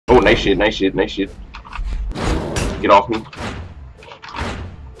nice shit, nice shit, nice shit. Get off me.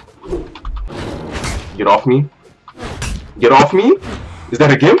 Get off me. Get off me. Is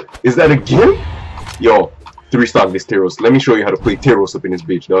that a gimp? Is that a gimp? Yo, 3-stock this Teros. Let me show you how to play Teros up in this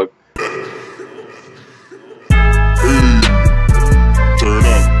bitch, dog. Turn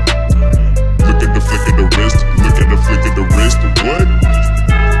up. Look at the flick of the wrist. Look at the flick of the wrist. What?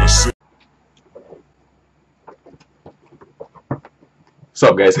 I said. What's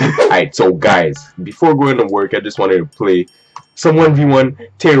up, guys? Alright, so guys, before going to work, I just wanted to play some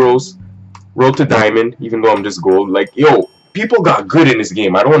 1v1 Teros, Road to Diamond, even though I'm just gold. Like, yo, people got good in this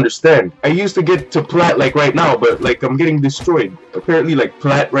game. I don't understand. I used to get to plat like right now, but like I'm getting destroyed. Apparently, like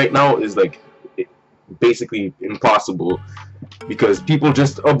plat right now is like basically impossible because people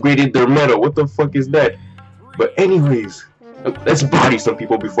just upgraded their meta. What the fuck is that? But anyways, let's body some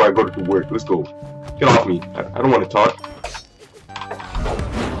people before I go to work. Let's go. Get off me. I don't want to talk.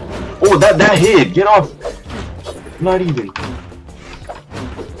 Oh, that hit. Get off. Not even.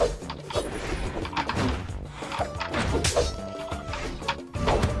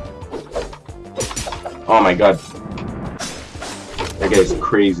 Oh my god. That guy's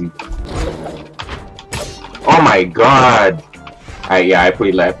crazy. Oh my god. Yeah, I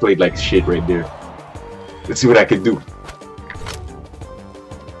played like shit right there. Let's see what I can do.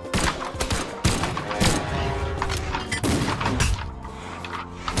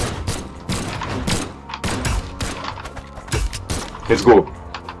 Let's go.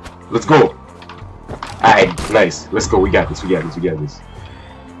 Let's go. Alright, nice. Let's go. We got this. We got this. We got this.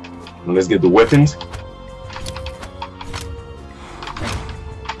 And let's get the weapons.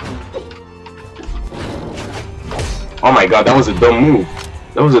 Oh my god, that was a dumb move.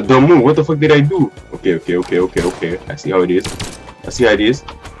 That was a dumb move. What the fuck did I do? Okay. I see how it is. I see how it is.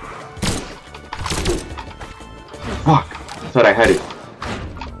 Fuck. I thought I had it.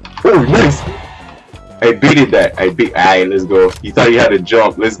 Oh, nice. I baited that. Alright, let's go. You thought you had to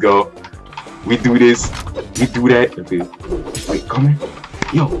jump. Let's go. We do this. We do that. Okay. Wait, come here.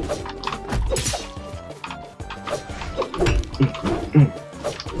 Yo.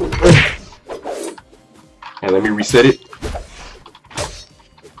 And let me reset it.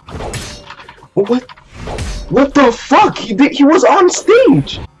 What? What the fuck? He was on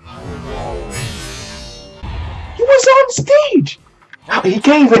stage. He was on stage. He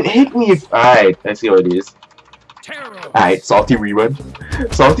can't even hit me if. Alright, I see how it is. Alright, salty rerun.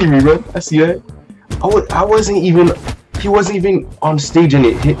 Salty rerun. I see that. I wasn't even. He wasn't even on stage and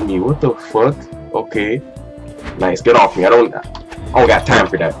it hit me. What the fuck? Okay. Nice. Get off me. I don't got time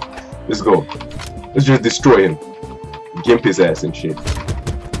for that. Let's go. Let's just destroy him. Gimp his ass and shit.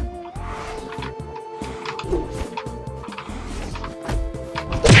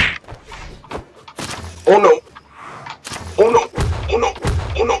 Oh no. Oh no. Oh no.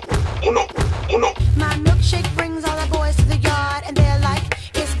 Oh no. Oh no. Oh no. My milkshake brings all the boys to the yard and they're like,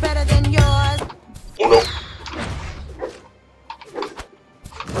 it's better than yours. Oh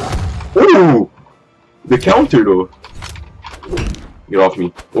no. Ooh! The counter though. Get off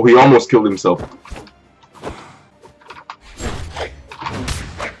me. Oh, he almost killed himself.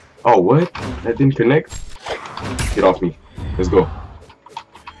 Oh, what? That didn't connect? Get off me. Let's go.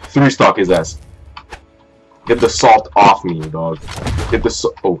 3-stock his ass. Get the salt off me, dog. Get the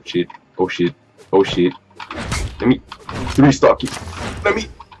salt. Oh, shit. Oh, shit. Oh, shit. Let me 3-stock you.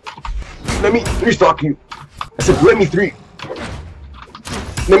 Let me 3-stock you. I said, let me 3.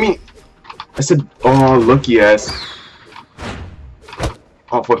 Let me. I said, oh, lucky ass.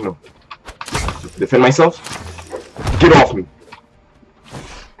 Oh, fuck no. Defend myself? Get off me.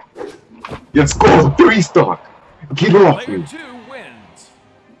 Let's go! 3-stock! Get off me!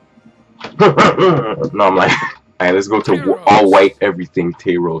 No, I'm like, alright, let's go to all white everything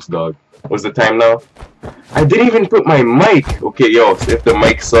Teros, dog. What's the time now? I didn't even put my mic! Okay, yo, if the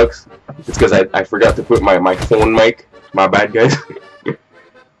mic sucks, it's because I forgot to put my phone mic. My bad, guys.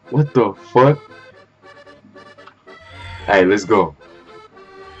 What the fuck? Alright, let's go.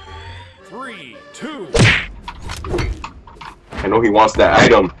 3, 2. I know he wants that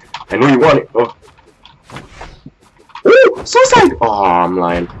item. I know you want it. Oh. Ooh, suicide! Oh, I'm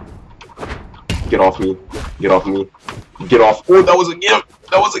lying. Get off me. Get off me. Get off. Oh, that was a gimp.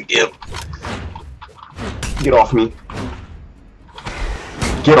 That was a gimp. Get off me.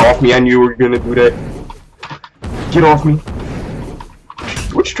 Get off me. I knew you were gonna do that. Get off me.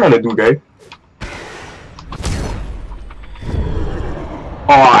 What you trying to do, guy?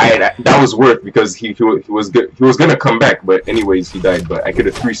 Oh, that was worth because he was good. He was gonna come back, but anyways, he died. But I could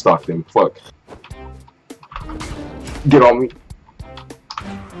have 3-stocked him. Fuck. Get on me.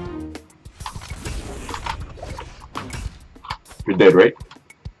 You're dead, right?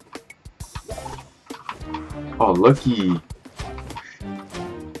 Oh, lucky.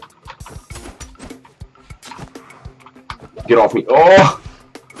 Get off me. Oh!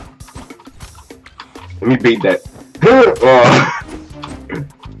 Let me bait that. Oh.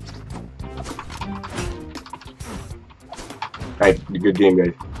 Alright, good game,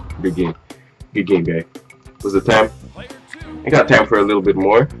 guys. Good game. Good game, guy. What's the time? I got time for a little bit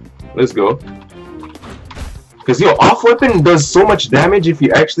more. Let's go. Because, yo, off weapon does so much damage if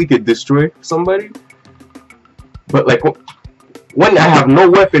you actually could destroy somebody. But, like, when I have no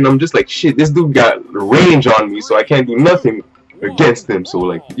weapon, I'm just like, shit, this dude got range on me, so I can't do nothing against him. So,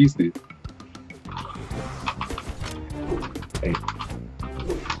 like, use this. Hey.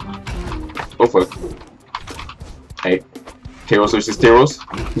 Oh, fuck. Hey. Teros versus Teros.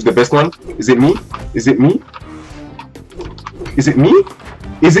 Who's the best one? Is it me? Is it me? Is it me?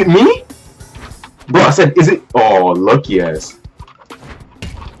 Is it me? Bro, I said, is it? Oh, lucky ass.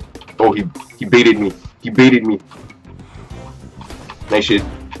 Oh, he baited me. He baited me. Nice shit.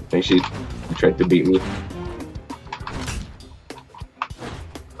 Nice shit. He tried to bait me.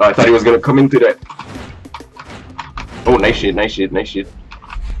 Oh, I thought he was gonna come into that. Oh, nice shit. Nice shit. Nice shit.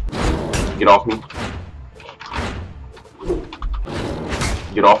 Get off me.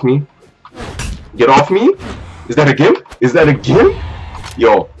 Get off me. Get off me. Is that a gimp? Is that a gimp?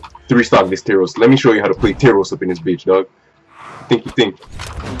 Yo, 3-stock this Teros. Let me show you how to play Teros up in this bitch, dog. You think.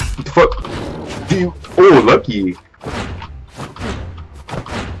 What the fuck? Do you? Oh, lucky.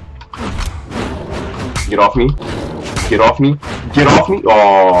 Get off me. Get off me. Get off me.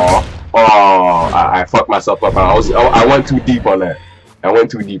 Oh, I fucked myself up. I went too deep on that. I went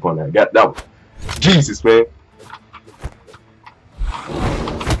too deep on that. Got that one. Jesus, man.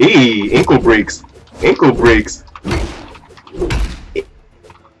 Hey, ankle breaks. Ankle breaks.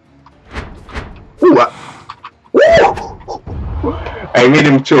 Ooh, I made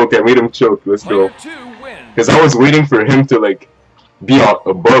him choke. I made him choke. Let's go. Because I was waiting for him to like be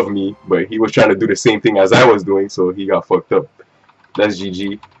above me, but he was trying to do the same thing as I was doing, so he got fucked up. That's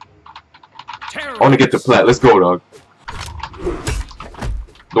GG. I want to get the plat. Let's go, dog.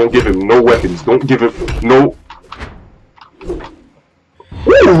 Don't give him no weapons. Don't give him no.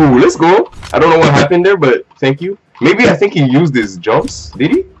 Ooh, let's go. I don't know what happened there, but thank you. Maybe I think he used his jumps.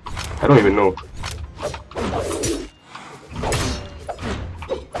 Did he? I don't even know.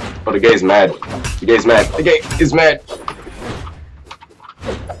 Oh, the guy's mad. The guy's mad. The guy is mad.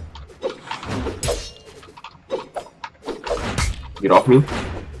 Get off me.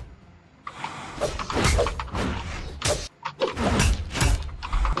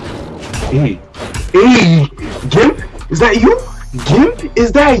 Hey. Hey! Gimp? Is that you? Gimp?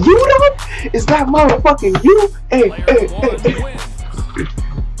 Is that you, dog? Is that motherfucking you? Hey, hey, hey.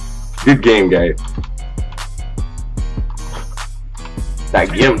 Good game, guy.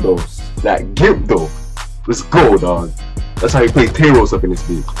 That Gimp, though. That Gimp, though. Let's go, dog. That's how you play Teros up in this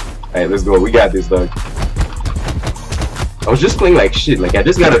league. Alright, let's go. We got this, dog. I was just playing like shit. Like, I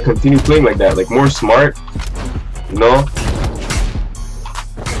just gotta continue playing like that. Like, more smart. You know?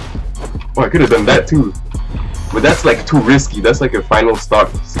 Oh, I could have done that, too. But that's like too risky. That's like a final stock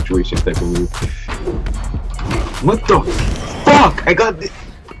situation type of move. What the fuck? I got this.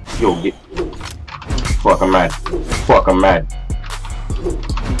 Yo, get. Fuck, I'm mad. Fuck, I'm mad.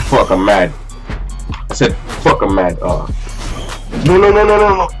 Fuck, I'm mad. I said, fuck, I'm mad. No, no, no, no, no,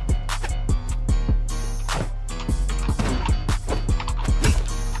 no.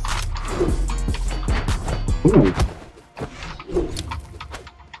 Ooh.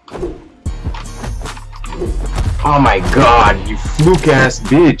 Oh my god, you fluke ass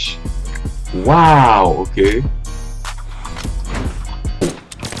bitch. Wow, okay.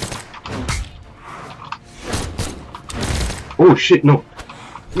 Oh shit, no.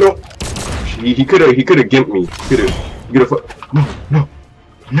 No. He could have gimped me. He could have no, no.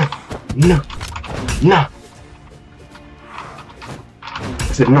 No. No. No.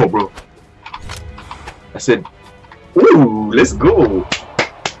 I said no, bro. I said, ooh, let's go.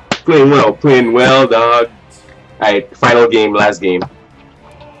 Playing well, dog. Alright, final game, last game.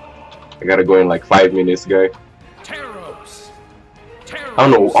 I gotta go in like 5 minutes, guy. Teros. I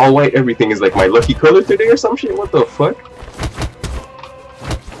don't know, all white everything is like my lucky color today or some shit? What the fuck?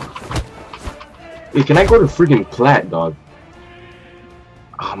 Hey, can I go to friggin' plat, dog?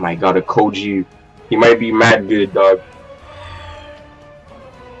 Oh my god, a Koji. He might be mad good, dog.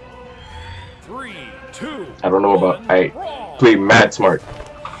 3, 2, I don't know about. I play mad smart.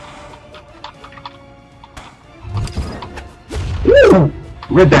 Woo!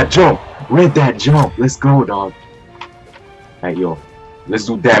 Read that jump. Read that jump. Let's go, dog. Alright, yo. Let's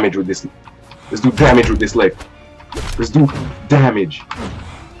do damage with this. Let's do damage with this leg. Let's do damage.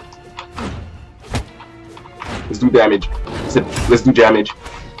 Let's do damage. Let's do damage.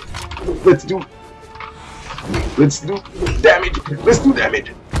 Let's do damage. Let's do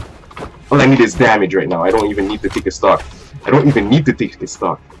damage. All I need is damage right now. I don't even need to take a stock. I don't even need to take a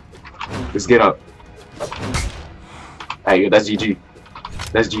stock. Let's get up. Alright, that's GG.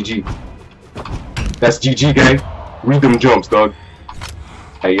 That's GG. That's GG, guy. Read them jumps, dog.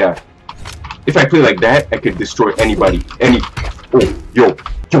 Hey, yeah. If I play like that, I could destroy anybody. Oh, yo.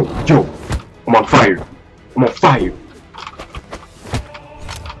 I'm on fire. I'm on fire.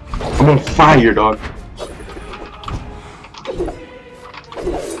 I'm on fire, dog.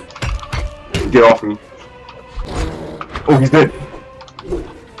 Get off me. Oh, he's dead.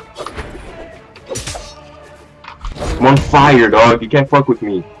 I'm on fire, dog. You can't fuck with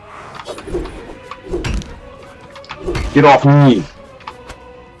me. Get off me.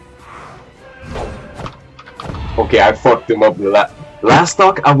 Okay, I fucked him up. Last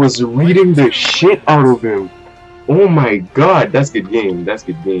stock, I was reading the shit out of him. Oh my god, that's good game. That's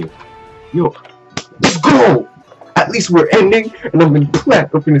good game. Yo, let's go! At least we're ending, and I'm in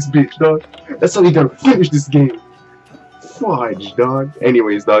plat up in this bitch, dog. That's how you gotta finish this game. Fudge, dog.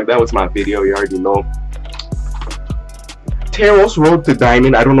 Anyways, dog, that was my video. You already know. Teros road to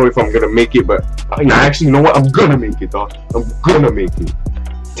diamond. I don't know if I'm gonna make it, but actually, you know what? I'm gonna make it, dog. I'm gonna make it.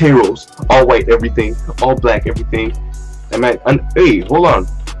 Teros, all white everything, all black everything. Hey, hold on.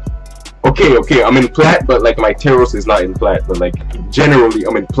 Okay, I'm in plat, but like my Teros is not in plat, but like generally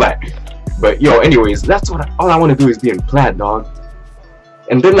I'm in plat. But yo, anyways, that's what all I want to do is be in plat, dog.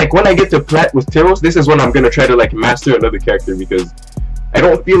 And then like when I get to plat with Teros, this is when I'm gonna try to like master another character, because I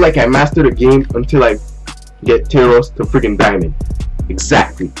don't feel like I mastered a game until I get Teros to freaking diamond.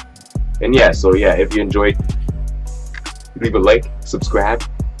 Exactly. And yeah, so yeah, if you enjoyed, leave a like, subscribe.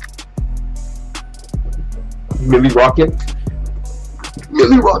 Millie rockin'.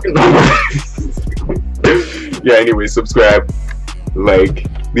 Yeah, anyway, subscribe, like,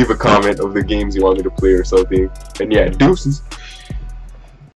 leave a comment of the games you want me to play or something. And yeah, deuces.